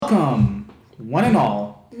Welcome, one and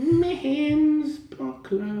all. Men's Book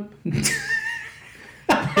Club.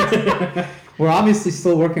 We're obviously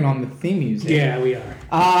still working on the theme music. Yeah, we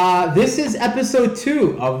are. This is episode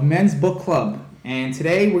 2 of Men's Book Club. And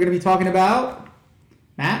today we're going to be talking about,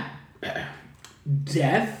 Matt?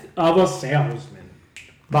 Death of a Salesman.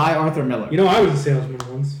 By Arthur Miller. You know, I was a salesman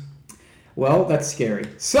once. Well, that's scary.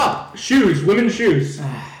 So, Shoes, women's shoes.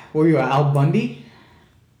 where were you at? Al Bundy?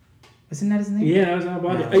 Isn't that his name? Yeah, I was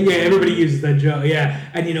about it. Yeah, everybody uses that joke. Yeah,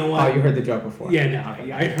 and you know what? Oh, you heard the joke before. Yeah, no,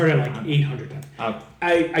 I heard it like 800 times. Oh.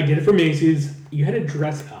 I did it for Macy's. You had to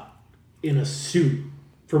dress up in a suit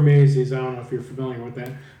for Macy's. I don't know if you're familiar with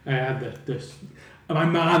that. I had this. My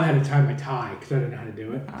mom had to tie my tie because I didn't know how to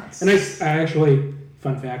do it. Nice. And I actually,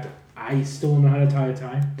 fun fact, I still don't know how to tie a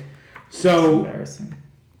tie. So That's embarrassing.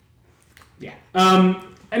 yeah.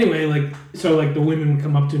 Anyway, the women would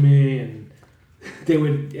come up to me and they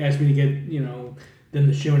would ask me to get, then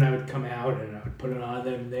the shoe, and I would come out and I would put it on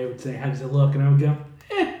them. And they would say, "How does it look?" And I would go,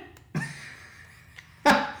 "Eh."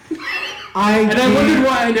 And I wondered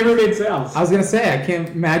why I never made sales. I was going to say, I can't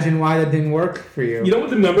imagine why that didn't work for you. You know what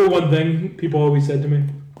the number one thing people always said to me?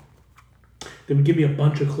 They would give me a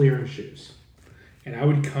bunch of clearance shoes. And I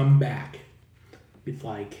would come back with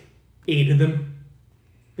like 8 of them.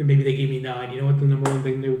 And maybe they gave me 9. You know what the number one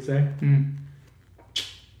thing they would say?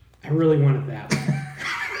 I really wanted that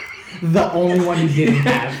one. The only one you didn't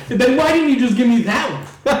have. Then why didn't you just give me that one?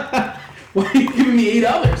 Why are you giving me 8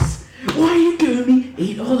 others? Why are you giving me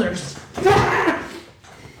 8 others?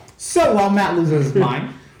 So while Matt loses his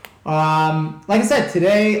mind, like I said,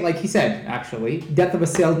 today, like he said, actually, Death of a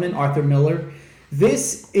Salesman, Arthur Miller.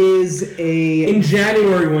 This is In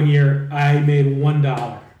January one year, I made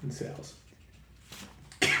 $1 in sales.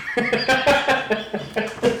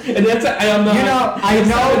 And that's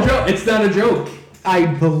it's not a joke. I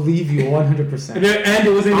believe you 100%. And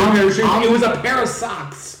it wasn't a pair of shoes. It was a pair of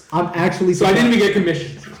socks. I'm actually so surprised. I didn't even get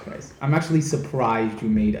commission. I'm actually surprised you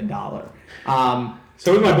made $1.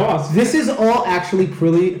 So was my boss. This is all actually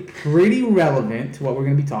pretty relevant to what we're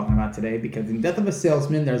going to be talking about today, because in Death of a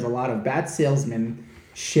Salesman, there's a lot of bad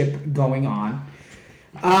salesmanship going on.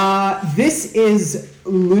 This is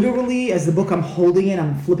literally, as the book I'm holding it,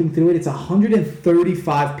 I'm flipping through it, it's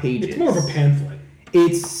 135 pages. It's more of a pamphlet.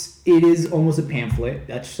 It is almost a pamphlet.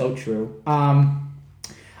 That's so true.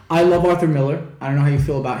 I love Arthur Miller. I don't know how you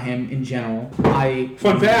feel about him in general.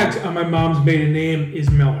 Fun fact, my mom's maiden name is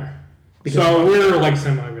Miller. So we're like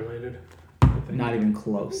semi-related. Not even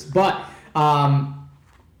close. But, yeah.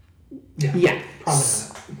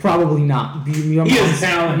 Probably not. Probably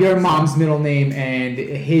not. Your mom's middle name and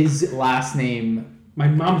his last name. My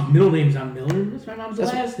mom's middle name's not Miller. What's my mom's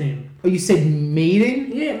last name? Oh, you said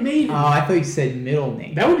maiden? Yeah, maiden. Oh, I thought you said middle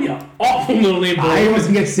name. That would be an awful middle name. I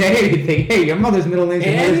wasn't going to say anything. Hey, your mother's middle name's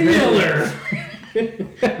Miller.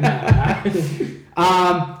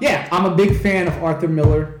 Yeah, I'm a big fan of Arthur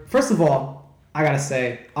Miller. First of all, I got to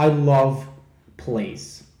say, I love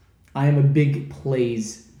plays. I am a big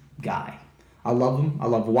plays guy. I love them. I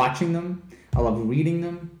love watching them. I love reading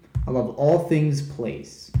them. I love all things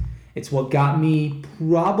plays. It's what got me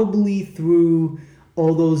probably through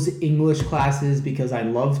all those English classes, because I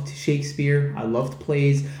loved Shakespeare. I loved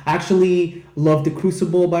plays. I actually loved The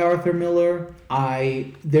Crucible by Arthur Miller.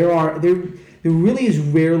 There really is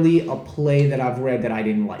rarely a play that I've read that I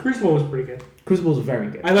didn't like. Crucible was pretty good. Crucible was very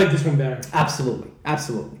good. I like this one better. Absolutely. I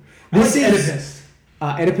like Oedipus.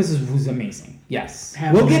 Oedipus was amazing. Yes.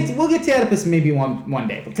 We'll get to Oedipus maybe one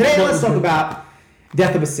day. But today let's talk about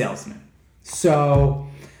Death of a Salesman. So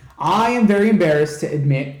I am very embarrassed to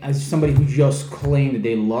admit, as somebody who just claimed that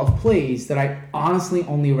they love plays, that I honestly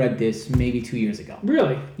only read this maybe 2 years ago.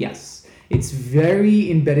 Really? Yes. It's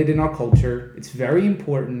very embedded in our culture. It's very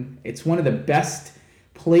important. It's one of the best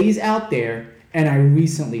plays out there, and I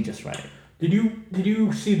recently just read it. Did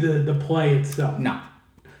you see the play itself? No.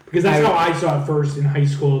 Because that's how I saw it first in high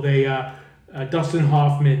school. They Dustin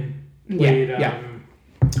Hoffman played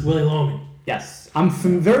Willy Loman. Yes. I'm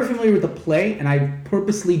very familiar with the play, and I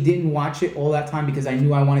purposely didn't watch it all that time because I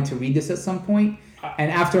knew I wanted to read this at some point.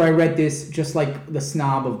 And after I read this, just like the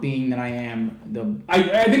snob of being that I am,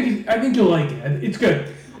 I think you'll like it. It's good.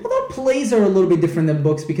 Although plays are a little bit different than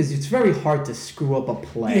books because it's very hard to screw up a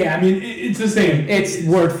play. Yeah, I mean, it's the same. It's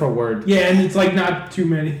word for word. Yeah, and it's like not too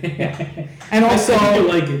many. And also, I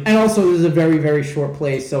like it. And also, it was a very, very short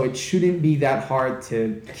play, so it shouldn't be that hard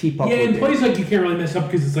to keep up with. Yeah, and plays like you can't really mess up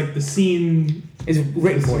because it's like the scene is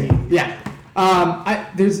written for you. Yeah.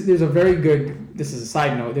 There's a very good. This is a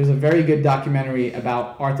side note. There's a very good documentary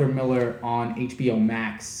about Arthur Miller on HBO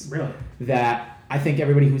Max. Really? That I think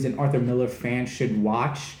everybody who's an Arthur Miller fan should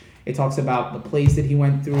watch. It talks about the plays that he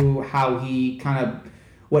went through, how he kind of,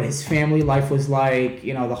 what his family life was like,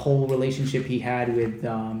 you know, the whole relationship he had with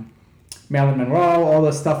Marilyn Monroe, all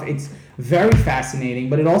this stuff. It's very fascinating,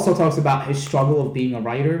 but it also talks about his struggle of being a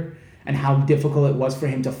writer and how difficult it was for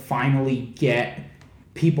him to finally get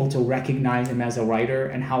people to recognize him as a writer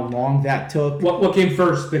and how long that took. What came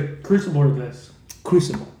first, the Crucible or this?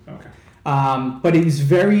 Crucible. Okay. But it was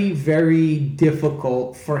very, very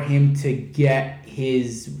difficult for him to get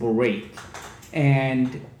his break.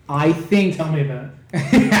 And I think... Tell me about it.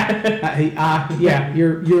 Yeah,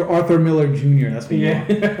 you're Arthur Miller Jr. That's what you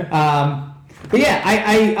are. But yeah,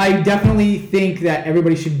 I definitely think that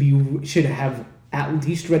everybody should have at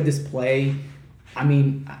least read this play. I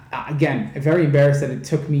mean, again, very embarrassed that it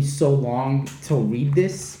took me so long to read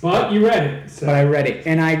this. But you read it. So. But I read it,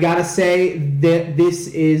 and I gotta say that this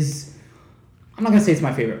is, I'm not gonna say it's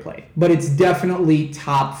my favorite play, but it's definitely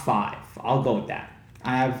top 5. I'll go with that.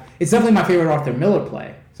 It's definitely my favorite Arthur Miller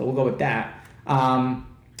play, so we'll go with that.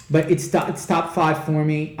 But it's top 5 for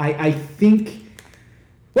me. I think,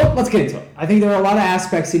 well, let's get into it. I think there are a lot of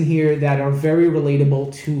aspects in here that are very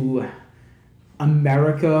relatable to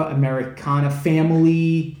Americana,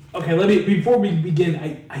 family. Okay, before we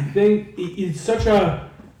begin, I think it's such a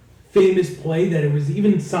famous play that it was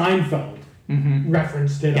even Seinfeld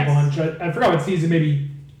referenced it a bunch. I forgot what season, maybe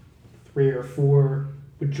 3 or 4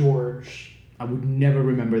 with George. I would never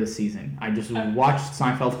remember the season. I just watched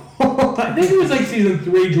Seinfeld. I think it was like season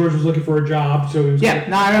 3. George was looking for a job, so it was. Yeah,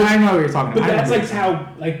 no, I know what you're talking about. But that's like how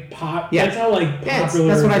pop. Yeah, that's how popular.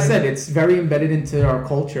 That's what I said. It's very embedded into our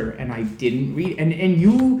culture, and I didn't read. And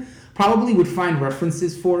you probably would find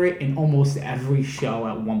references for it in almost every show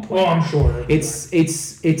at one point. Oh, I'm sure. It's for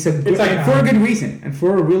a good reason, and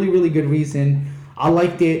for a really, really good reason. I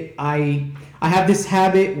liked it. I have this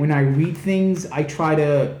habit when I read things, I try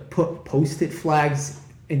to put Post-it flags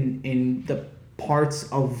in the parts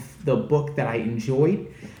of the book that I enjoyed.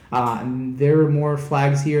 And there are more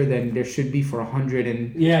flags here than there should be for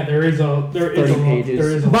 130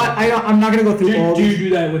 pages. But I'm not going to go through all. Do you do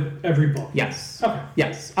that with every book? Yes. Okay.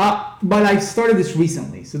 Yes. But I started this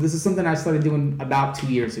recently, so this is something I started doing about 2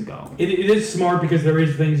 years ago. It is smart because there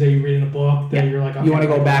is things that you read in a book that you're like, okay, you want to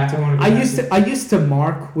go back to. I used to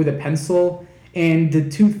mark with a pencil. And the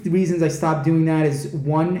 2 reasons I stopped doing that is,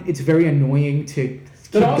 one, it's very annoying to.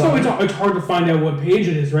 But also, it's hard to find out what page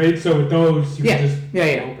it is, right? So with those, you can just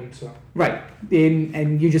open. So right,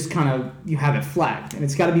 and you just kind of you have it flagged, and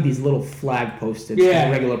it's got to be these little flag Post-its. Yeah,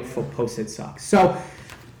 regular Post-it sucks. So,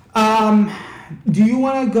 do you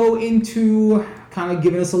want to go into kind of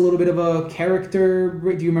giving us a little bit of a character?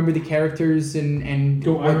 Do you remember the characters and I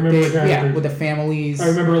remember the characters. Yeah, with the families. I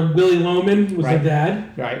remember Willie Loman was the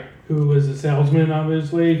dad. Right. Who was a salesman,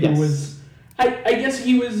 obviously. Yes. Who was, I guess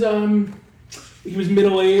he was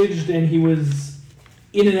middle-aged and he was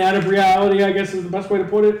in and out of reality, I guess is the best way to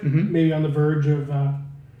put it. Mm-hmm. Maybe on the verge of,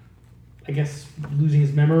 I guess, losing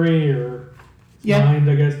his memory or his mind,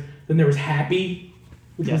 I guess. Then there was Happy,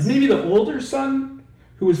 which was maybe the older son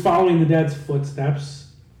who was following the dad's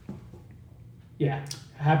footsteps. Yeah.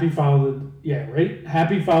 Happy followed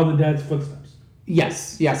the dad's footsteps.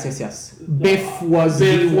 Yes. Biff was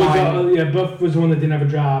the one. Biff was the one that didn't have a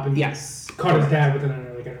job. And caught his dad with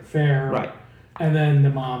an affair. Right. And then the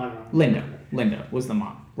mom, I don't know. Linda was the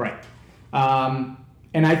mom. Right.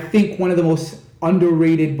 And I think one of the most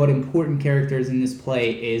underrated but important characters in this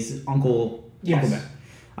play is Uncle Ben.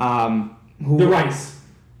 The Rice.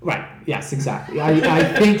 Right. Yes, exactly. I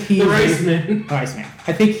think he's the Rice Man. Rice Man.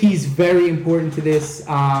 I think he's very important to this.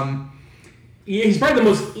 He's probably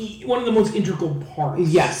one of the most integral parts.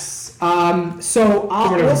 Yes. So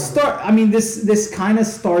we'll start. I mean, this kind of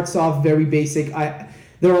starts off very basic.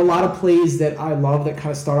 There are a lot of plays that I love that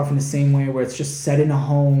kind of start off in the same way, where it's just set in a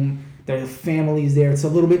home. There are families there. It's a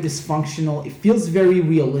little bit dysfunctional. It feels very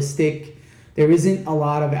realistic. There isn't a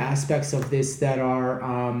lot of aspects of this that are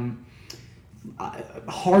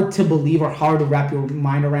hard to believe or hard to wrap your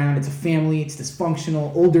mind around. It's a family. It's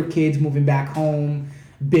dysfunctional. Older kids moving back home.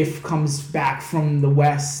 Biff comes back from the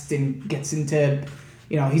West and gets into,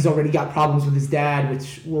 he's already got problems with his dad,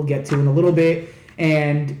 which we'll get to in a little bit.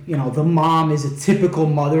 And, the mom is a typical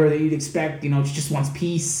mother that you'd expect. She just wants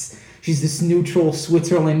peace. She's this neutral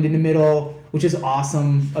Switzerland in the middle, which is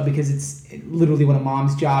awesome because it's literally what a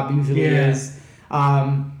mom's job usually is.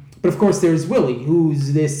 But of course, there's Willie,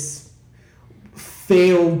 who's this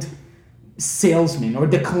failed salesman or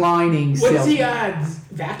declining salesman. What does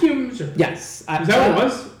he vacuums? Or? Yes. Is that what it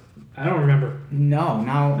was? I don't remember. No,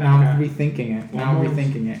 now I'm rethinking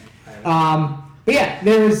it. But yeah,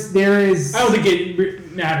 there is. I don't think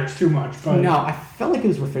it matters too much. But no, I felt like it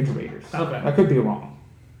was refrigerators. Okay. I could be wrong.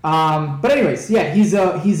 But anyways, yeah, he's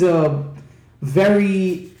a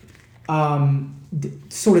very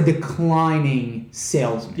sort of declining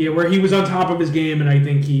salesman. Yeah, where he was on top of his game, and I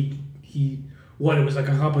think he it was like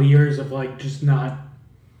a couple of years of like just not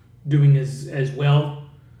doing as well.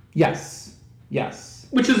 Yes.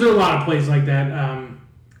 Which is a lot of plays like that.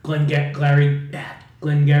 Glenn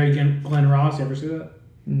Ross. You ever see that?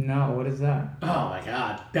 No, what is that? Oh my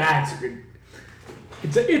God, that's good.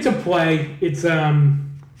 It's a play. It's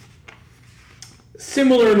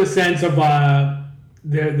similar in the sense of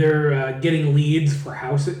they're getting leads for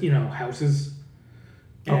houses,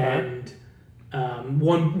 Okay. and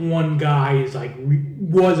one guy is like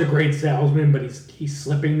was a great salesman, but he's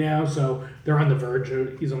slipping now, so he's on the verge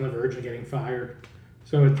of getting fired.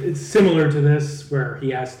 So it's similar to this where he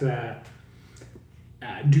has to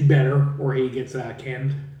do better or he gets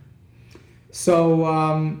canned.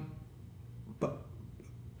 So, but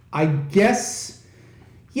I guess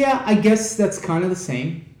that's kind of the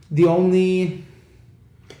same.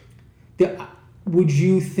 Would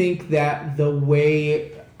you think that the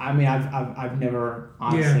way? I mean, I've never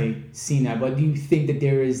honestly seen that, but do you think that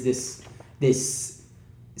there is this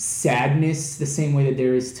sadness the same way that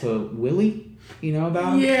there is to Willie?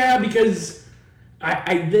 About him? Yeah, because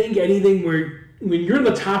I think anything where when you're in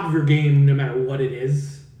the top of your game, no matter what it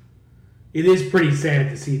is pretty sad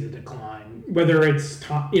to see the decline. Whether it's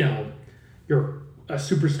you're a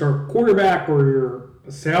superstar quarterback or you're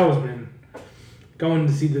a salesman, going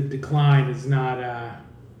to see the decline is not.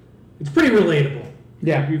 It's pretty relatable.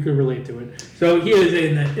 Yeah, you could relate to it. So he is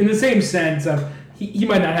in the same sense of he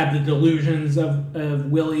might not have the delusions of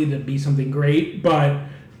Willie to be something great, but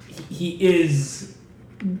he is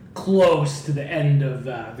close to the end of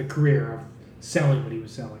the career of selling what he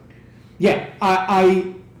was selling. Yeah,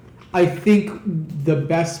 I think the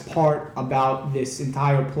best part about this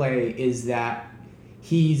entire play is that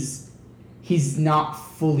he's not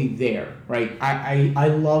fully there, right? I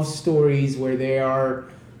love stories where they are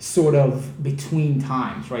sort of between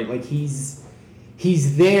times, right? Like he's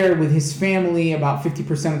there with his family about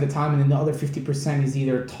 50% of the time, and then the other 50% is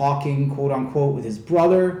either talking, quote unquote, with his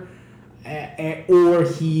brother, or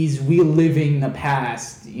he's reliving the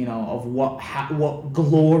past, of what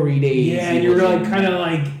glory days. Yeah, and you're like kind of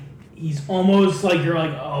like he's almost like you're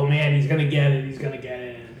like, oh man, he's gonna get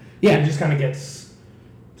it. Yeah, he just kind of gets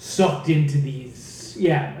sucked into these.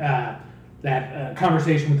 That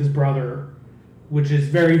conversation with his brother, which is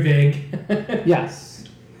very vague. Yes.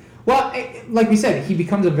 Well, like we said, he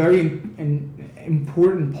becomes a very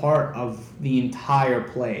important part of the entire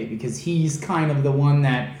play because he's kind of the one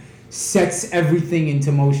that sets everything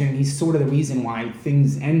into motion. He's sort of the reason why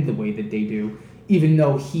things end the way that they do, even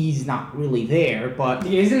though he's not really there. But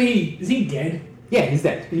yeah, isn't he? Is he dead? Yeah, he's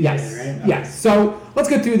dead. Yes. Dead, right? Okay. Yes. So let's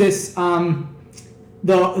go through this.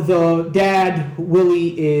 The dad,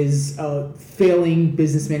 Willie, is a failing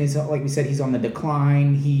businessman. He's, like we said, he's on the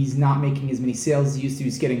decline. He's not making as many sales as he used to.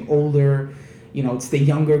 He's getting older. It's the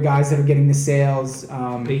younger guys that are getting the sales.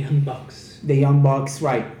 The young bucks. The young bucks,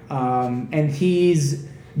 right. And he's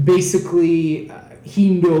basically, he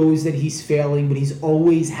knows that he's failing, but he's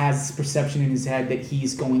always has this perception in his head that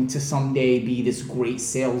he's going to someday be this great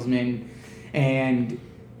salesman. And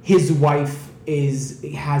his wife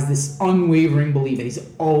has this unwavering belief that he's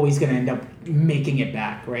always going to end up making it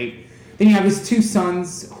back, right? Then you have his two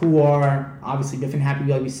sons who are obviously Biff and Happy,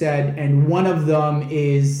 like we said, and one of them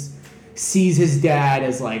sees his dad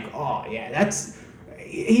as like, oh yeah,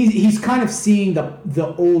 he's kind of seeing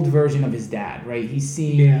the old version of his dad, right? He's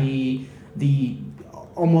seeing the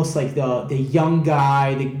almost like the young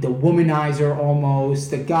guy, the womanizer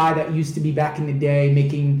almost, the guy that used to be back in the day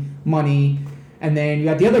making money. And then you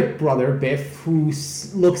got the other brother, Biff, who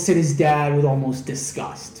looks at his dad with almost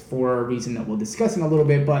disgust for a reason that we'll discuss in a little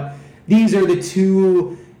bit. But these are the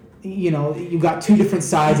two, you got two different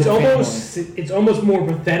sides of the family. It's almost more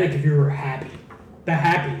pathetic if you were Happy, the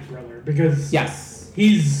Happy brother, because yes,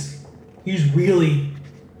 he's really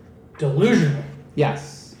delusional.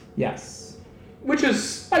 Yes. Which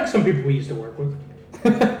is like some people we used to work with.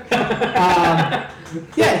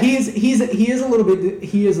 Yeah, he is a little bit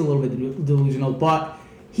delusional, but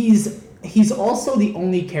he's also the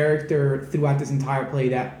only character throughout this entire play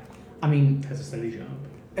that, I mean, has a steady job.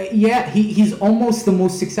 Yeah, he's almost the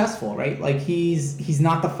most successful, right? Like he's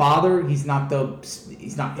not the father, he's not the.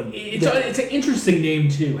 It's an interesting name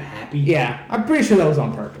too, Happy. Yeah, I'm pretty sure that was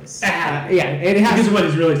on purpose. Yeah, it has. Because what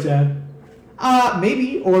is really sad.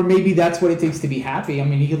 Maybe that's what it takes to be happy. I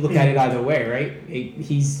mean, you could look at it either way, right?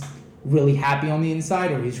 He's really happy on the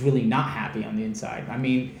inside, or he's really not happy on the inside. I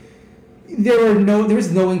mean, there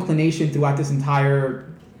is no inclination throughout this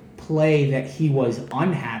entire play that he was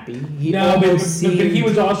unhappy. He No, but almost he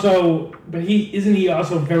was also. But he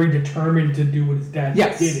also very determined to do what his dad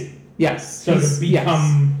Yes. did. Yes. So to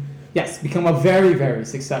become. Yes, become a very, very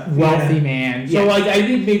successful, wealthy man. So Yes. like I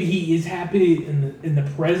think maybe he is happy in the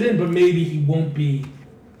present, but maybe he won't be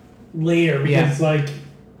later because like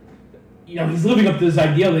he's living up to this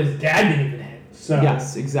ideal that his dad didn't even hit. So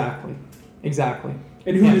Yes, exactly.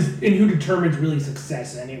 and who determines really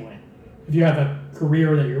success anyway? If you have a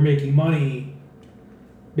career that you're making money,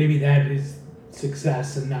 maybe that is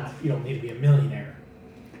success and not you don't need to be a millionaire.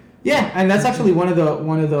 Yeah, and that's actually one of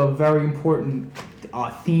the very important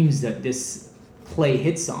themes that this play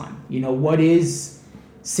hits on. What is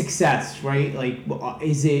success, right? Like,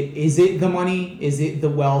 is it the money? Is it the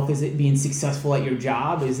wealth? Is it being successful at your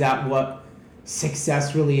job? Is that what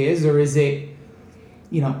success really is, or is it?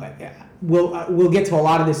 We'll get to a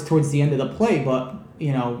lot of this towards the end of the play, but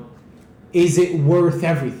is it worth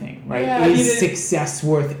everything, right? Yeah, is success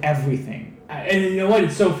worth everything? And you know what?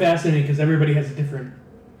 It's so fascinating because everybody has a different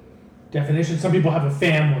definition. Some people have a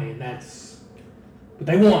family, and that's what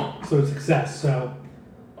they want, so it's success. So,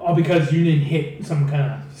 all because you didn't hit some kind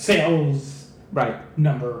of sales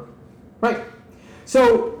number. Right.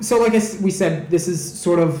 So like we said, this is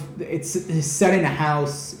sort of it's set in a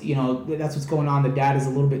house. That's what's going on. The dad is a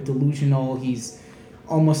little bit delusional. He's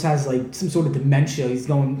almost has like some sort of dementia. He's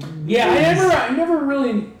going. Yeah, I never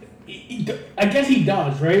really. I guess he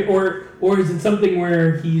does, right? Or is it something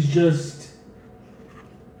where he's just?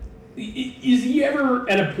 Is he ever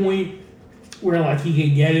at a point where like he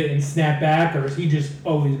can get it and snap back, or is he just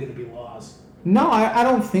always going to be lost? No, I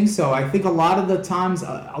don't think so. I think a lot of the times,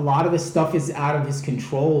 a lot of his stuff is out of his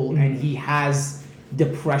control, and he has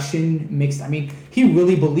depression mixed. I mean, he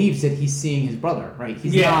really believes that he's seeing his brother, right?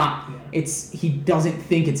 He's not. Yeah. He doesn't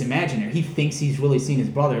think it's imaginary. He thinks he's really seeing his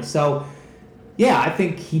brother. So, yeah, I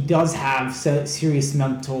think he does have serious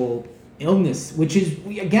mental illness, which is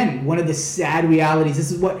again one of the sad realities.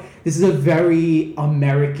 This is a very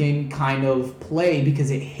American kind of play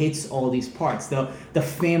because it hits all these parts: the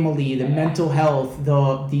family, the mental health,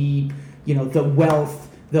 the wealth,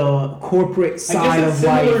 the corporate side of life.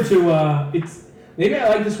 I guess it's similar to maybe I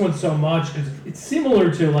like this one so much because it's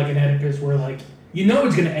similar to like an Oedipus where like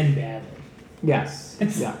it's going to end badly. Yes.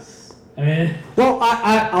 Yes. I mean, well,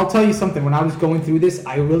 I'll tell you something. When I was going through this,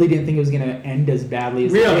 I really didn't think it was going to end as badly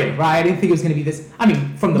as it did. Right? I didn't think it was going to be this. I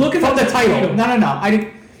mean, from the title. No. I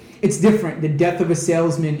didn't. It's different. The death of a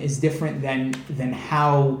salesman is different than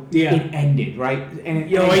how it ended, right? And it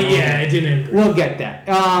didn't end. We'll get that.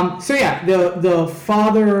 The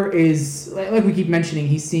father is like we keep mentioning.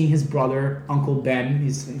 He's seeing his brother, Uncle Ben.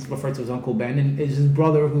 He's referred to as Uncle Ben, and it's his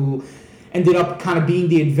brother who ended up kind of being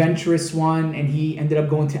the adventurous one, and he ended up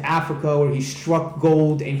going to Africa where he struck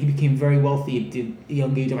gold and he became very wealthy at the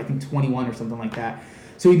young age of I think 21 or something like that.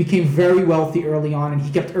 So he became very wealthy early on, and he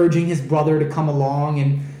kept urging his brother to come along,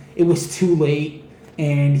 and it was too late,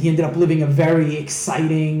 and he ended up living a very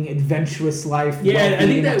exciting, adventurous life. Yeah, I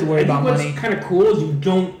think what's kind of cool is you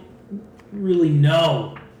don't really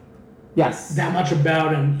know that much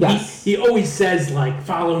about him. Yes. He always says like,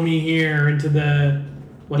 follow me here into the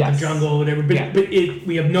the jungle or whatever, but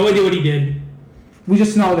we have no idea what he did. We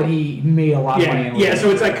just know that he made a lot of money. Yeah, so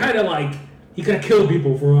it's like kind of like he could have killed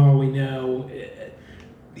people for all we know.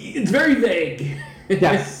 It's very vague.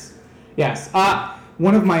 Yes.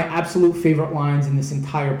 One of my absolute favorite lines in this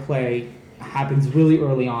entire play happens really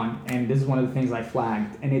early on, and this is one of the things I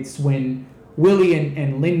flagged, and it's when Willie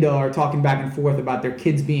and Linda are talking back and forth about their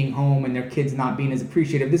kids being home and their kids not being as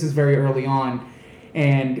appreciative. This is very early on,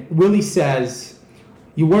 and Willie says,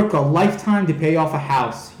 "You work a lifetime to pay off a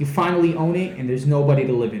house. You finally own it, and there's nobody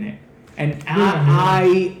to live in it." And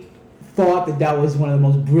I thought that was one of the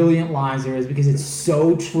most brilliant lines there is because it's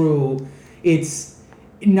so true. It's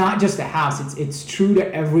not just a house. It's true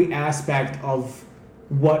to every aspect of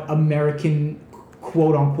what American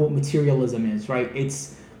quote-unquote materialism is, right?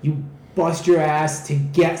 It's you bust your ass to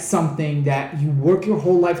get something that you work your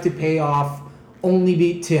whole life to pay off,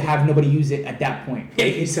 only to have nobody use it at that point.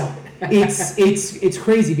 It's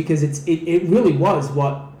crazy because it really was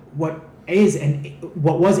what is and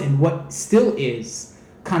what was and what still is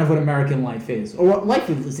kind of what American life is, or what life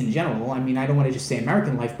is in general. I mean, I don't want to just say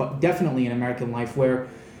American life, but definitely an American life where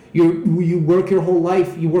you work your whole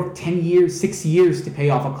life, you work 10 years, 6 years to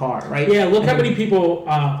pay off a car, right? Yeah, look how many people,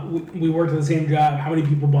 we worked at the same job, how many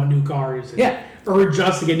people bought new cars. Or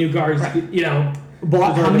just to get new cars, right.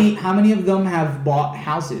 How many of them have bought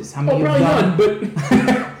houses? How many probably none, but...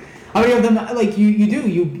 How many of them, like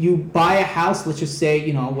you buy a house, let's just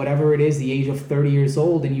say, whatever it is, the age of 30 years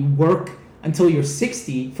old, and you work until you're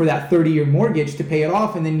 60 for that 30-year mortgage to pay it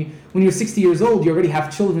off, and then when you're 60 years old, you already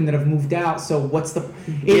have children that have moved out. So what's the?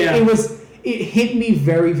 It hit me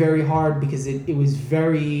very, very hard because it was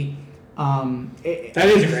very. That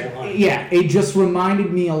is a great line. Yeah, it just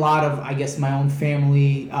reminded me a lot of, I guess, my own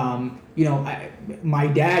family. My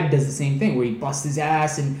dad does the same thing where he busts his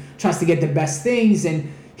ass and tries to get the best things,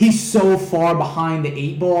 and he's so far behind the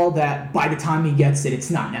 8 ball that by the time he gets it, it's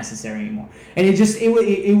not necessary anymore. And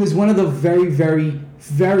it was one of the very, very,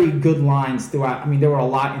 very good lines throughout. I mean, there were a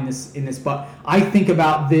lot in this, but I think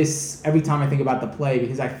about this every time I think about the play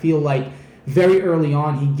because I feel like very early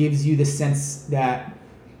on he gives you the sense that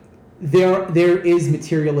there is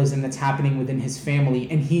materialism that's happening within his family,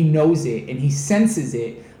 and he knows it and he senses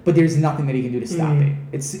it, but there's nothing that he can do to stop it.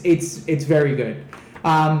 It's very good.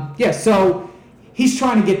 So he's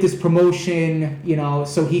trying to get this promotion,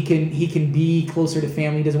 so he can be closer to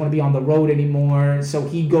family. He doesn't want to be on the road anymore. So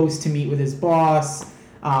he goes to meet with his boss.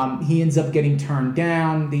 He ends up getting turned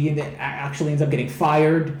down. He actually ends up getting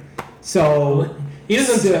fired. So he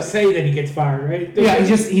doesn't say that he gets fired, right? Yeah,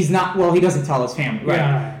 he's not. Well, he doesn't tell his family, right?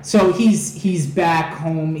 Yeah. So he's back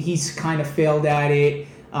home. He's kind of failed at it.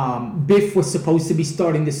 Biff was supposed to be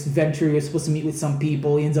starting this venture. He was supposed to meet with some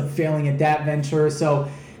people. He ends up failing at that venture. So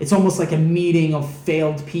it's almost like a meeting of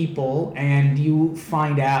failed people, and you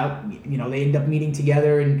find out, they end up meeting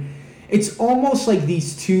together, and it's almost like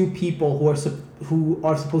these two people who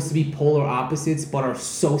are supposed to be polar opposites, but are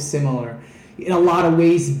so similar. In a lot of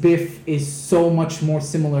ways, Biff is so much more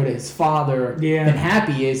similar to his father than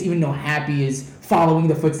Happy is, even though Happy is following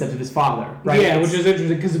the footsteps of his father, right? Yeah, which is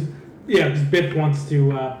interesting because Biff wants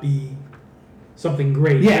to be something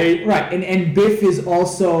great. Yeah, right. And Biff is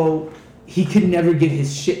also, he could never get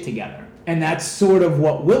his shit together. And that's sort of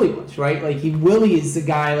what Willie was, right? Like, Willie is the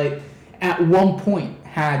guy, like, at one point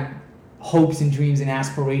had hopes and dreams and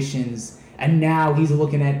aspirations, and now he's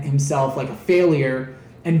looking at himself like a failure.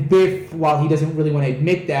 And Biff, while he doesn't really want to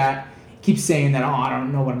admit that, keeps saying that, I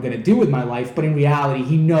don't know what I'm going to do with my life. But in reality,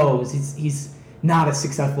 he knows he's not as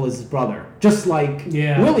successful as his brother. Just like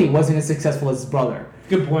Willie wasn't as successful as his brother.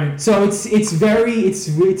 Good point. So it's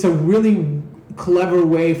a really clever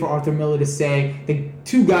way for Arthur Miller to say the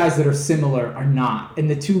two guys that are similar are not. And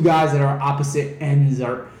the two guys that are opposite ends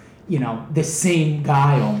are, the same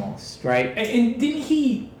guy almost, right? And didn't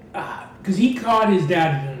he, because he caught his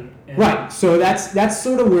dad right, so that's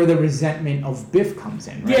sort of where the resentment of Biff comes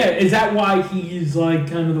in, right? Yeah, is that why he's like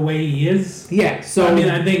kind of the way he is? Yeah, so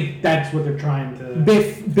I think that's what they're trying to.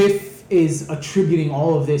 Biff is attributing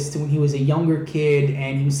all of this to when he was a younger kid,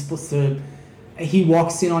 and he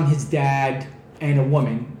walks in on his dad and a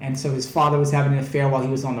woman, and so his father was having an affair while he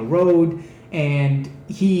was on the road, and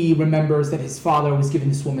he remembers that his father was giving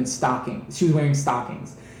this woman stockings. She was wearing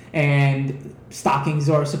stockings, and stockings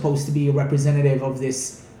are supposed to be a representative of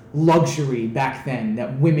this luxury back then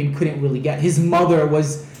that women couldn't really get. His mother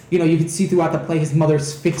was, you could see throughout the play, his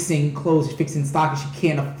mother's fixing clothes, fixing stockings. She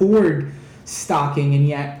can't afford stocking, and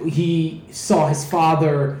yet he saw his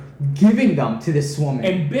father giving them to this woman.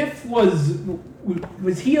 And Biff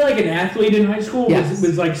was he like an athlete in high school? Yes.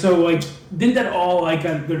 Was like, so like, didn't that all like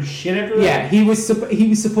go to shit after that? Yeah, he was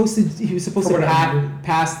supposed to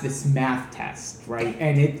pass this math test, right?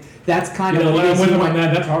 And that's kind of when I went on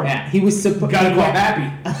that. That's hard. Yeah, he was supposed. Gotta go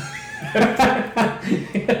Happy.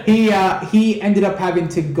 He ended up having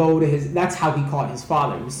to go to his. That's how he caught his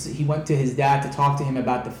father. He went to his dad to talk to him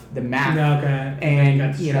about the math. Okay. And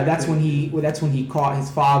that's when he caught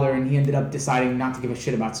his father, and he ended up deciding not to give a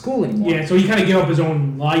shit about school anymore. Yeah, so he kind of gave up his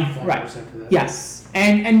own life almost after that. Yes,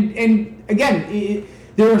 and again,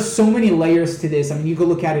 there are so many layers to this. I mean, you could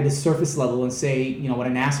look at it as surface level and say, what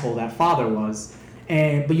an asshole that father was,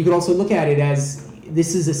 but you could also look at it as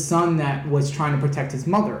this is a son that was trying to protect his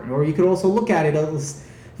mother, or you could also look at it as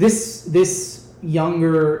this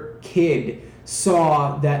younger kid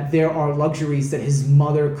saw that there are luxuries that his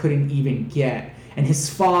mother couldn't even get, and his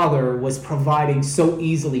father was providing so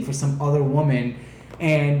easily for some other woman.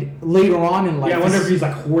 And later on in life, yeah, I wonder if he's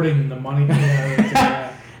like hoarding the money.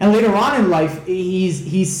 And later on in life,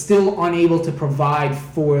 he's still unable to provide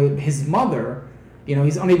for his mother.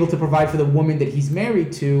 He's unable to provide for the woman that he's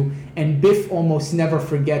married to, and Biff almost never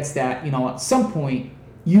forgets that, at some point,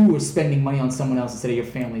 you were spending money on someone else instead of your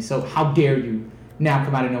family, so how dare you now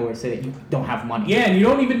come out of nowhere and say that you don't have money. Yeah, and you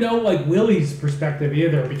don't even know, like, Willie's perspective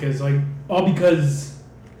either, because, like, all because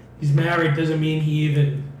he's married doesn't mean he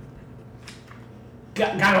even...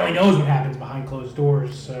 God only knows what happens behind closed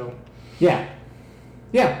doors, so... Yeah.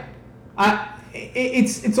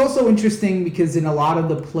 It's also interesting because in a lot of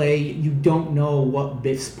the play, you don't know what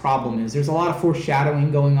Biff's problem is. There's a lot of foreshadowing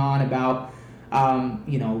going on about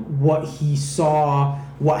what he saw,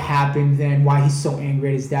 what happened then, why he's so angry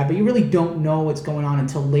at his dad. But you really don't know what's going on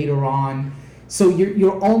until later on. So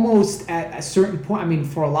you're almost at a certain point. I mean,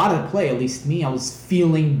 for a lot of the play, at least me, I was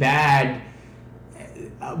feeling bad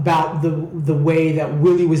about the way that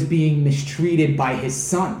Willie was being mistreated by his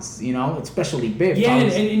sons, especially Biff. Yeah,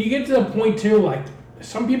 and you get to the point too, like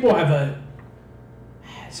some people have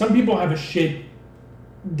a shit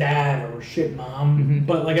dad or shit mom,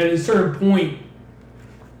 but like at a certain point,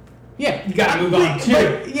 yeah, you gotta move on too.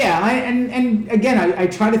 And again, I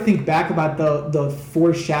try to think back about the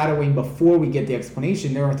foreshadowing before we get the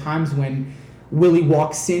explanation. There are times when Willie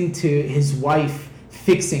walks into his wife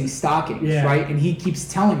fixing stockings, right? And he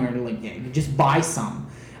keeps telling her to just buy some.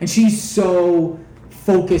 And she's so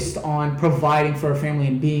focused on providing for her family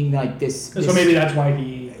and being like this. So maybe that's why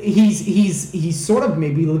he's sort of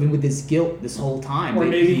maybe living with this guilt this whole time. Or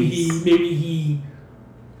maybe he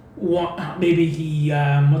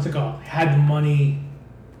what's it called? Had the money.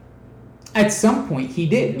 At some point he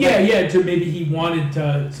did. Yeah, right? So maybe he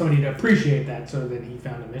wanted somebody to appreciate that, so then he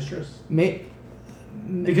found a mistress.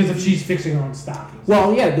 Because if she's fixing her own stockings.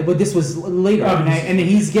 Well, yeah, but this was later, and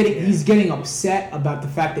he's getting upset about the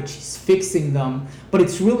fact that she's fixing them. But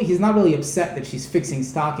he's not really upset that she's fixing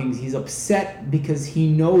stockings. He's upset because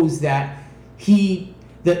he knows that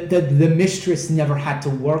the mistress never had to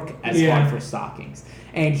work as hard for stockings,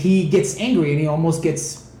 and he gets angry and he almost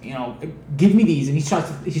gets give me these, and he's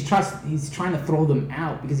trying to throw them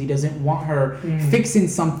out because he doesn't want her fixing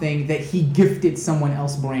something that he gifted someone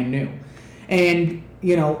else brand new, and.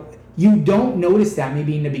 You don't notice that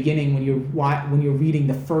maybe in the beginning when you're reading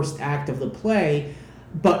the first act of the play,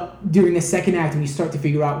 but during the second act when you start to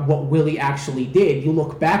figure out what Willie actually did, you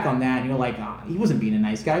look back on that and you're like, he wasn't being a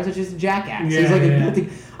nice guy, he was just a jackass. Yeah, He's like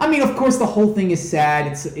I mean, of course, the whole thing is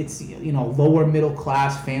sad. It's lower middle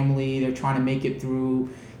class family. They're trying to make it through.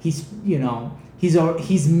 He's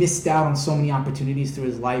missed out on so many opportunities through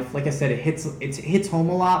his life. Like I said, it hits home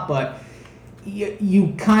a lot, but.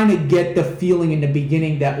 You kind of get the feeling in the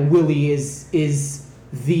beginning that Willie is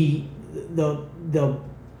the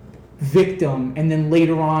victim, and then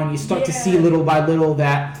later on you start to see little by little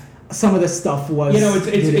that some of the stuff was.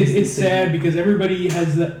 It's sad because everybody's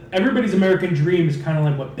American dream is kind of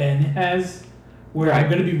like what Ben has, where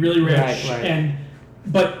I'm going to be really rich,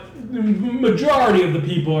 but the majority of the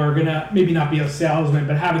people are going to maybe not be a salesman,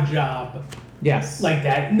 but have a job. Yes, like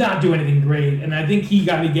that, not do anything great, and I think he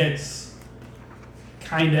kind of gets.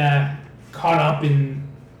 Kind of caught up in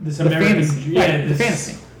this American fantasy, the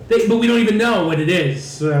fantasy. But we don't even know what it is.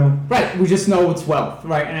 So right, we just know it's wealth,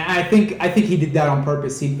 right? And I think he did that on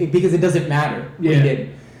purpose, because it doesn't matter what he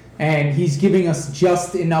did, and he's giving us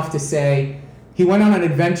just enough to say he went on an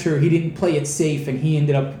adventure, he didn't play it safe, and he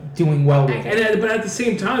ended up doing well with it. But at the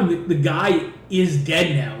same time, the guy is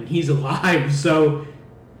dead now and he's alive, so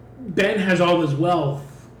Ben has all his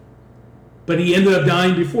wealth, but he ended up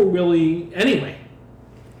dying before Willie anyway.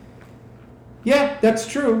 Yeah, that's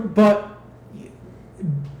true, but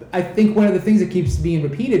I think one of the things that keeps being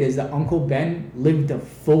repeated is that Uncle Ben lived a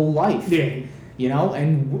full life. Yeah.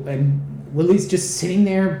 And Willie's just sitting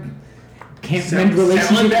there, can't mend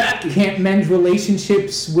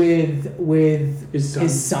relationships with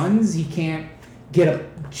his sons. He can't get a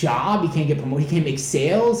job. He can't get promoted. He can't make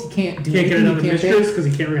sales. He can't do anything. Get another mistress because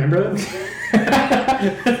he can't remember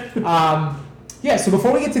them. Yeah, so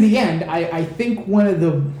before we get to the end, I think one of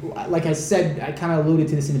the, like I said, I kind of alluded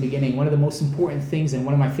to this in the beginning, one of the most important things and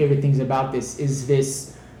one of my favorite things about this is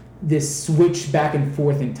this switch back and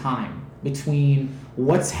forth in time between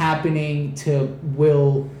what's happening to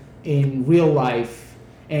Will in real life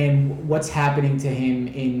and what's happening to him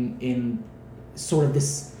in sort of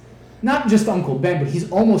this, not just Uncle Ben, but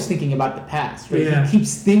he's almost thinking about the past, right? Yeah. He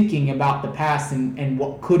keeps thinking about the past and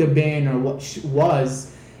what could have been or what was.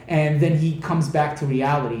 And then he comes back to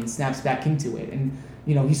reality and snaps back into it. And,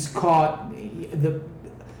 he's caught.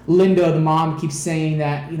 Linda, the mom, keeps saying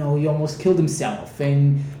that, he almost killed himself.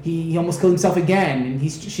 And he almost killed himself again. And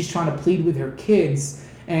she's trying to plead with her kids.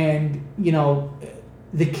 And,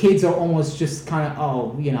 the kids are almost just kind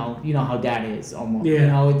of, you know how dad is almost.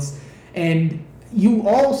 Yeah. And you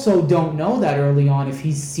also don't know that early on if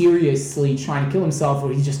he's seriously trying to kill himself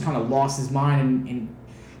or he's just kind of lost his mind and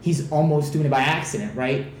he's almost doing it by accident,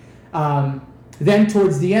 right? Then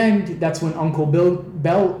towards the end, that's when Uncle Ben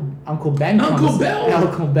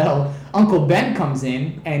comes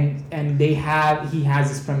in and he has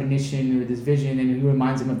this premonition or this vision and he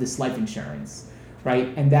reminds him of this life insurance, right?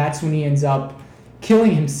 And that's when he ends up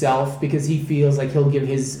killing himself because he feels like he'll give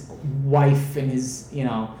his wife and his,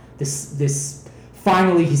 this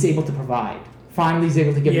finally he's able to provide Finally, he's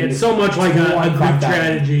able to get. Yeah, it's so much like a Greek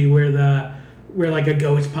tragedy where like a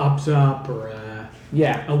ghost pops up or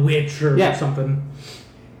a witch or something.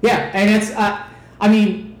 Yeah, and it's I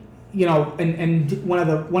mean, you know, and one of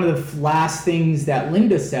the last things that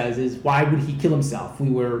Linda says is, why would he kill himself? We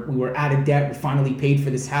were out of debt. We finally paid for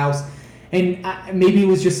this house. And maybe it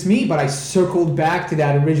was just me, but I circled back to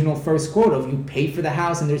that original first quote of, you pay for the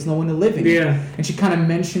house and there's no one to live in it. Yeah. And she kind of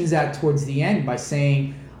mentions that towards the end by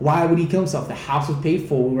saying, why would he kill himself? The house was paid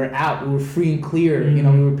for. We were out. We were free and clear. Mm-hmm. You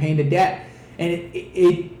know, we were paying the debt. And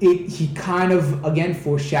he kind of, again,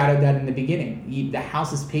 foreshadowed that in the beginning. The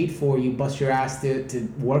house is paid for. You bust your ass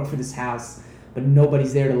to work for this house, but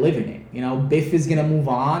nobody's there to live in it. You know, Biff is going to move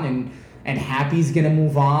on, and Happy's going to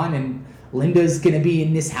move on, and Linda's going to be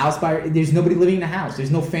in this house there's nobody living in the house.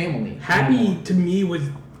 There's no family. Happy, to me, was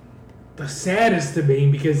the saddest to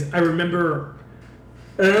me, because I don't remember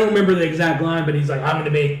the exact line, but he's like, I'm going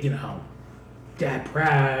to make, you know, Dad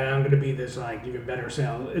proud. I'm going to be this, like, even better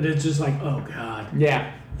self. And it's just like, oh, God.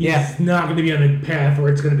 Yeah. He's not going to be on a path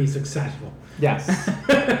where it's going to be successful. Yes.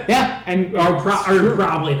 Yeah. And or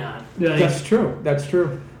probably not. Like, that's true. That's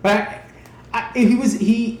true. But it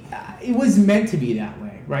was meant to be that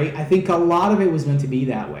way, right? I think a lot of it was meant to be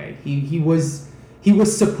that way. He was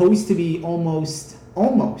supposed to be almost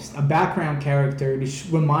a background character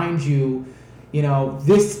to remind you, you know,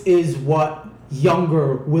 this is what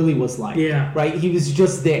younger Willie was like. Yeah. Right? He was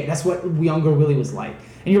just there. That's what younger Willie was like.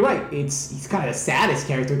 And you're right. He's kind of the saddest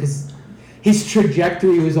character because his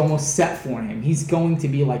trajectory was almost set for him. He's going to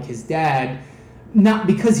be like his dad, not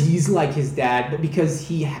because he's like his dad, but because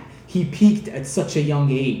he peaked at such a young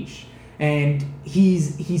age. And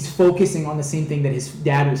he's focusing on the same thing that his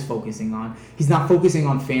dad was focusing on. He's not focusing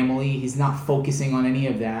on family. He's not focusing on any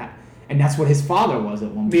of that. And that's what his father was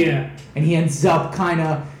at one point. Yeah. And he ends up kind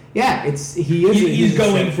of, he's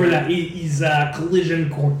going for that. He's collision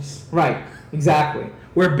course. Right. Exactly.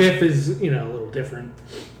 Where Biff is, you know, a little different.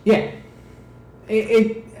 Yeah.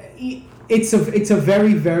 It's a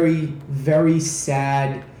very, very, very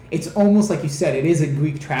sad. It's almost like you said. It is a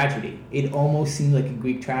Greek tragedy. It almost seems like a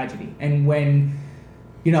Greek tragedy. And when,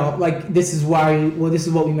 you know, like this is what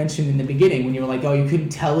we mentioned in the beginning when you were like, oh, you couldn't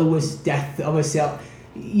tell it was death of a cell.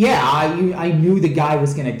 Yeah, I knew the guy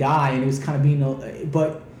was gonna die, and it was kind of being,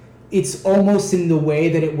 but it's almost in the way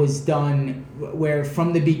that it was done, where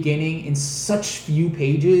from the beginning, in such few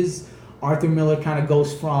pages, Arthur Miller kind of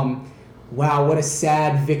goes from, wow, what a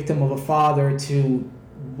sad victim of a father, to,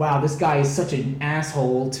 wow, this guy is such an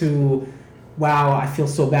asshole, to, wow, I feel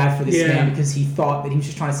so bad for this man because he thought that he was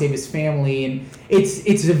just trying to save his family. And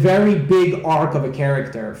it's a very big arc of a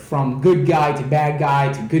character, from good guy to bad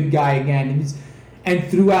guy to good guy again. And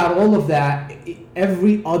throughout all of that,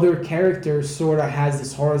 every other character sort of has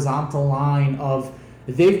this horizontal line of,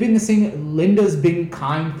 they've been the same. Linda's been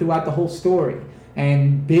kind throughout the whole story,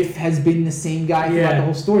 and Biff has been the same guy throughout the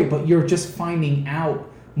whole story, but you're just finding out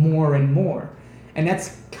more and more. And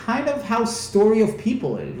that's kind of how Story of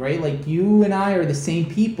People is, right? Like, you and I are the same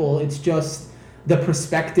people. It's just the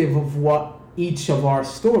perspective of what each of our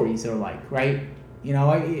stories are like, right? You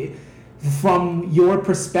know, from your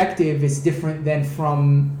perspective is different than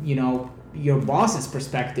from, you know, your boss's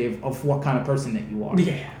perspective of what kind of person that you are.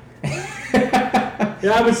 Yeah,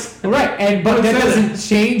 I was right, but that doesn't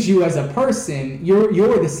change you as a person.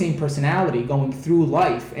 You're the same personality going through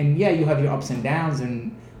life, and yeah, you have your ups and downs,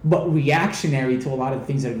 but reactionary to a lot of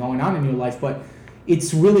things that are going on in your life. But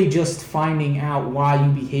it's really just finding out why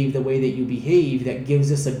you behave the way that you behave that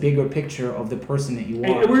gives us a bigger picture of the person that you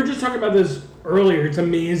are. And we were just talking about this earlier. It's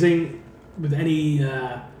amazing with any,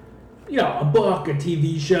 a book, a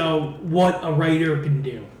TV show, what a writer can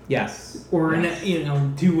do. Yes. Or,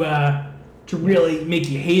 to really make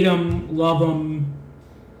you hate them, love them,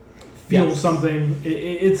 feel something.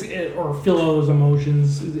 Or feel all those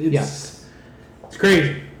emotions. It's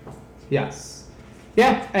crazy. Yes.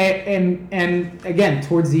 Yeah, and again,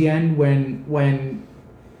 towards the end, when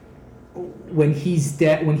he's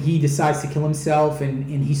dead, when he decides to kill himself,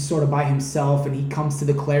 and he's sort of by himself, and he comes to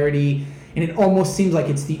the clarity, and it almost seems like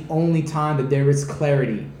it's the only time that there is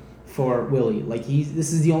clarity for Willie. Like,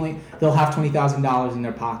 this is the only, they'll have $20,000 in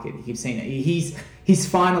their pocket. He keeps saying that he's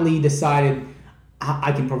finally decided,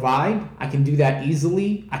 I can provide. I can do that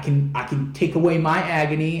easily. I can take away my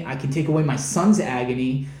agony. I can take away my son's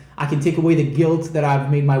agony. I can take away the guilt that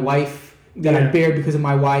I've made my wife, that I bear because of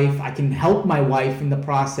my wife. I can help my wife in the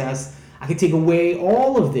process. I can take away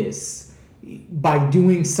all of this by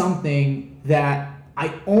doing something that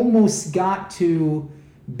I almost got to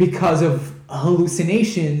because of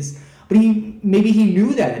hallucinations. But he maybe he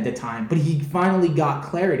knew that at the time, but he finally got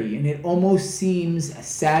clarity, and it almost seems, as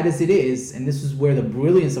sad as it is, and this is where the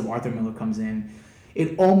brilliance of Arthur Miller comes in.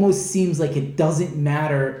 It almost seems like it doesn't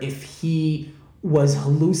matter if he was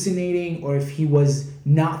hallucinating or if he was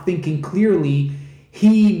not thinking clearly.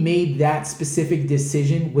 He made that specific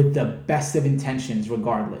decision with the best of intentions,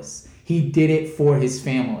 regardless. He did it for his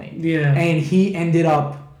family. Yeah. And he ended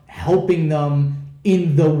up helping them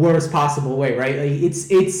in the worst possible way, right? Like it's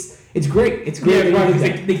great. It's great. Yeah, right.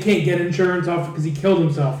 Because they can't get insurance off because he killed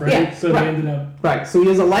himself, right? Yeah, so right. they ended up. Right. So he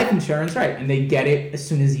has a life insurance, right? And they get it as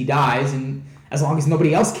soon as he dies, and as long as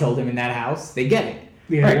nobody else killed him in that house, they get it.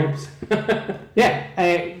 Yeah. Right. Whoops. Yeah.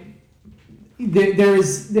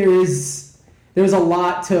 There's a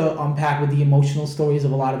lot to unpack with the emotional stories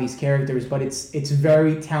of a lot of these characters, but it's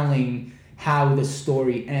very telling how the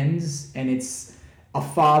story ends, and it's a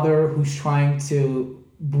father who's trying to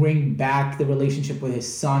bring back the relationship with his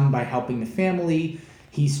son by helping the family.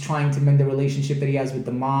 He's trying to mend the relationship that he has with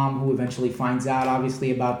the mom, who eventually finds out,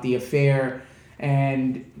 obviously, about the affair,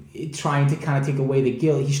 and trying to kind of take away the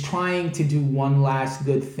guilt. He's trying to do one last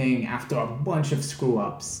good thing after a bunch of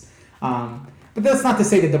screw-ups. But that's not to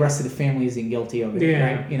say that the rest of the family isn't guilty of it,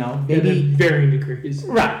 right? You know, maybe varying degrees.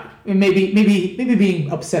 Right. And maybe being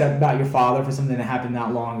upset about your father for something that happened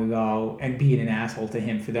not long ago and being an asshole to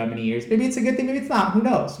him for that many years. Maybe it's a good thing, maybe it's not. Who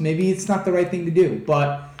knows? Maybe it's not the right thing to do.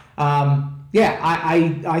 But I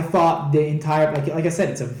thought the entire, like I said,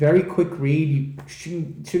 it's a very quick read. You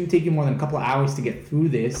shouldn't take you more than a couple of hours to get through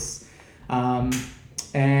this. And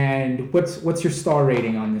what's your star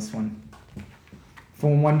rating on this one?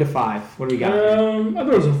 From 1 to 5, what do we got? I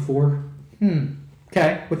thought it was a 4.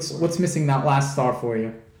 Okay. What's missing that last star for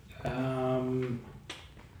you?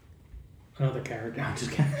 Another character. No, I'm just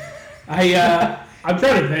kidding. I'm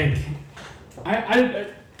trying to think. I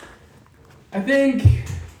think.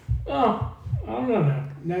 Oh, I don't know.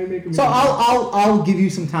 Now you're making me. So I'll give you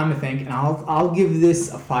some time to think, and I'll give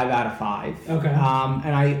this a 5 out of 5. Okay.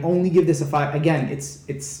 And I only give this a 5. Again,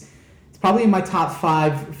 it's probably in my top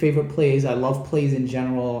 5 favorite plays. I love plays in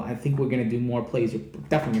general. I think we're gonna do more plays. We're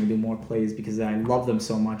definitely gonna do more plays because I love them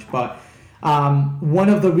so much. But one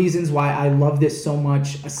of the reasons why I love this so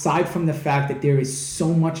much, aside from the fact that there is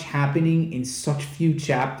so much happening in such few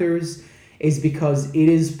chapters, is because it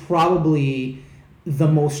is probably the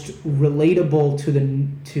most relatable to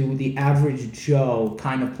the average Joe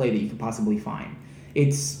kind of play that you could possibly find.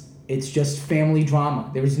 It's just family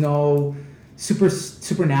drama. There's no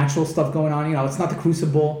supernatural stuff going on. You know, it's not the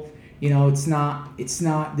Crucible. You know, it's not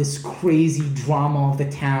this crazy drama of the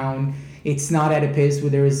town. It's not Oedipus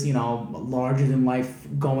where there is, you know, larger than life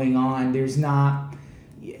going on. There's not,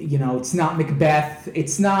 you know, it's not Macbeth.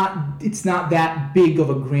 It's not that big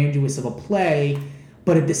of a grandiose of a play,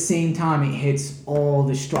 but at the same time it hits all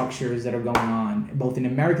the structures that are going on, both in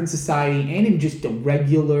American society and in just a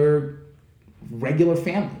regular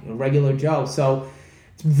family, a regular Joe. So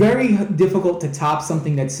it's very difficult to top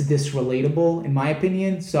something that's this relatable, in my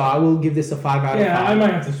opinion. So I will give this a 5 out of 5. Yeah, I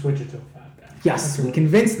might have to switch it to a 5 then. Yes, we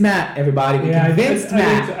convinced Matt, everybody. We convinced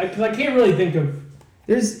Matt. Because I can't really think of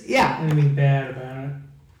anything bad about it.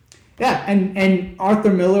 Yeah, and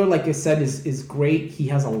Arthur Miller, like I said, is great. He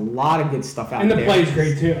has a lot of good stuff out there. And the play's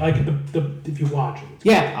great too. Like if you watch it.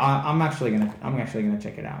 Yeah, I'm actually gonna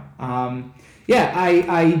check it out. I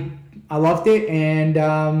loved it, and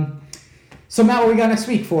so Matt, what we got next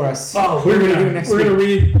week for us? Oh, we're gonna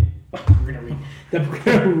read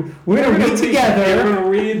together. We're gonna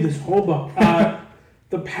read this whole book.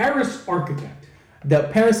 The Paris Architect. The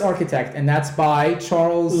Paris Architect, and that's by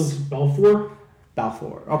Charles Balfour.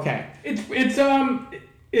 Okay. It's a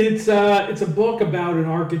book about an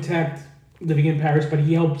architect living in Paris, but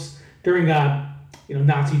he helps during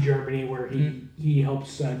Nazi Germany where he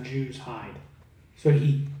helps Jews hide. So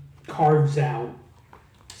he carves out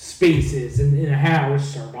spaces in a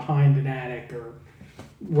house or behind an attic or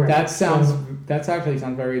wherever. That's actually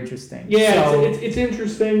sounds very interesting. Yeah, so, it's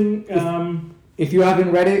interesting. If you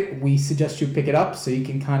haven't read it, we suggest you pick it up so you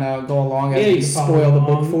can kind of go along as we spoil the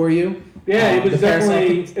book for you. Yeah, it was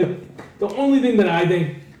definitely the only thing that I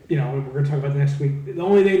think, we're going to talk about next week. The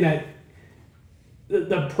only thing that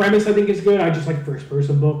the premise I think is good. I just like first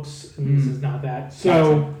person books, and this is not that.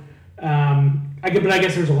 So, I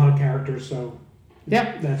guess there's a lot of characters. So,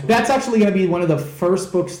 yeah, that's actually going to be one of the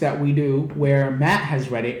first books that we do where Matt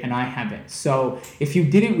has read it and I haven't. So, if you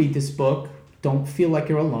didn't read this book, don't feel like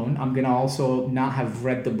you're alone. I'm going to also not have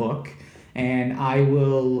read the book. And I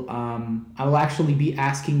will actually be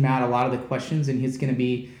asking Matt a lot of the questions, and he's going to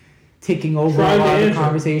be taking over a lot of the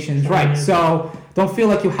conversations. Right. So don't feel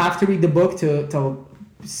like you have to read the book to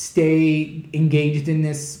stay engaged in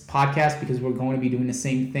this podcast because we're going to be doing the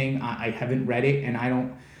same thing. I haven't read it, and I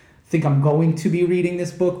don't think I'm going to be reading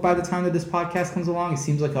this book by the time that this podcast comes along. It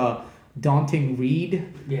seems like a daunting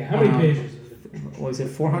read. Yeah, how many pages is it? What was it,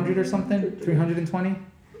 400 or something? 320?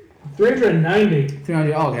 390.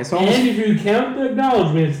 300. Oh, okay. So almost, And if you count the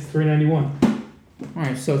acknowledgments, it's 391. all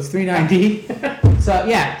right, so it's 390. So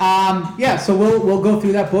yeah, so we'll go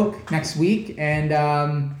through that book next week, and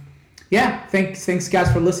thanks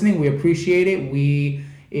guys for listening. We appreciate it. We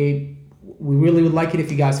really would like it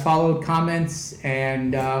if you guys followed, comments,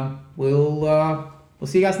 and we'll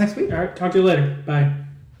see you guys next week. All right, talk to you later. Bye.